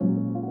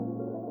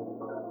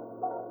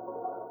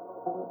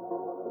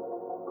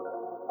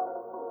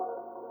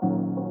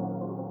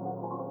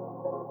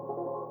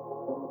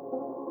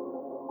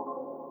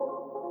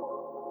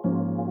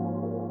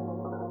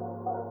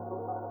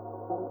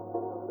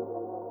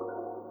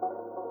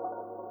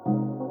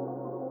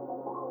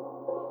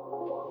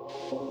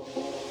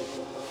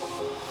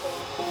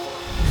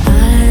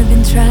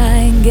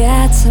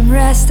Get some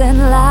rest and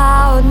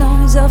loud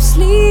noise of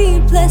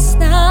sleepless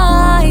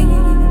night.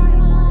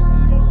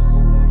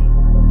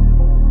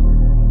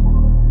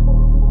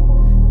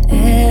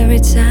 Every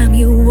time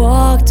you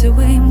walked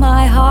away,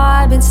 my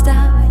heart been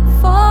stopping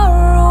for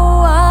a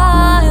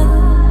while.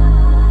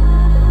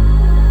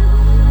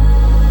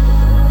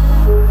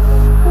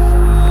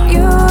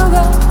 You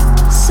go,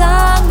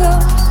 sun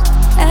goes,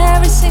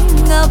 every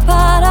single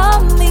part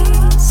of me.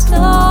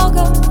 Snow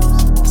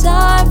goes,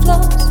 time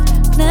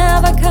flows,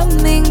 never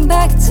coming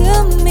back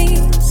to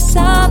me.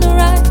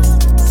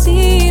 Sunrise,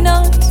 sea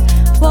noise,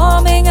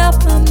 warming up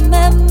my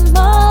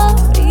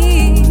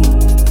memory.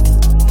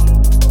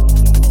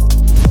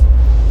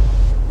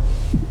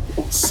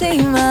 Say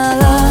my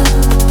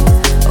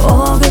love,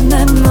 all the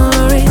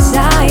memories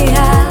I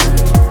have.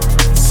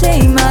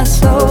 Say my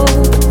soul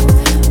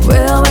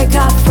will wake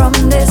up from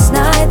this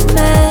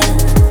nightmare.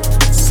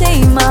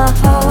 Say my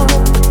hope,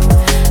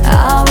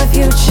 our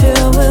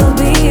future will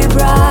be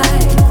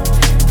bright.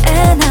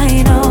 And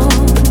I know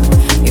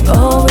you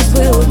always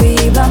will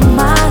be by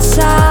my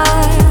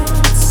side.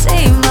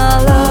 Say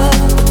my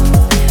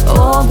love,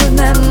 all the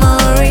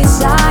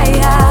memories I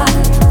have.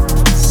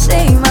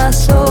 Say my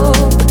soul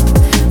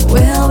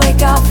will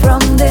wake up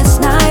from this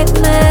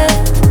nightmare.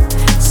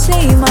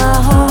 Say my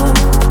hope,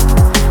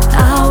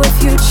 our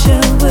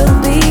future will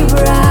be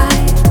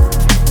bright.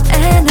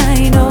 And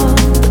I know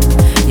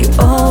you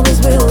always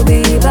will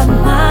be by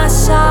my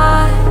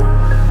side.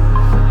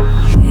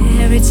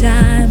 Every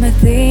time I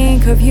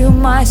think of you,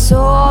 my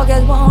soul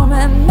gets warm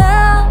and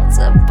melts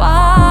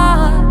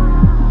apart.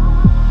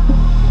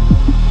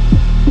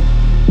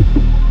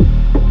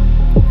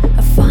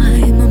 I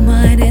find my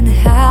mind in a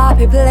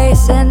happy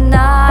place, and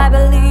I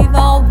believe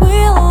all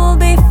will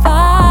be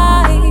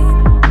fine.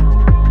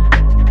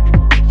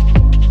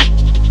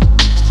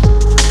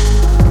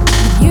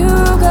 You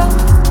go,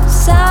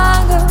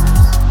 sun goes,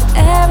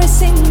 every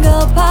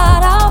single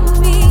part of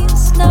me.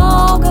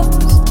 Snow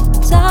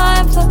goes,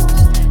 time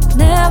flows,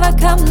 never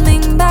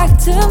coming back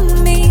to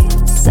me.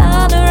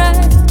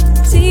 Sunrise,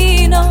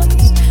 sea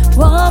noise,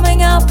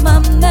 warming up my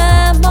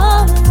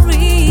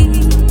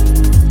memory.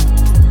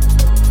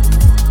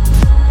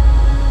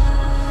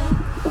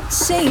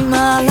 Say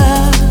my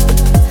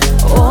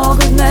love, all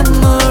good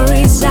memories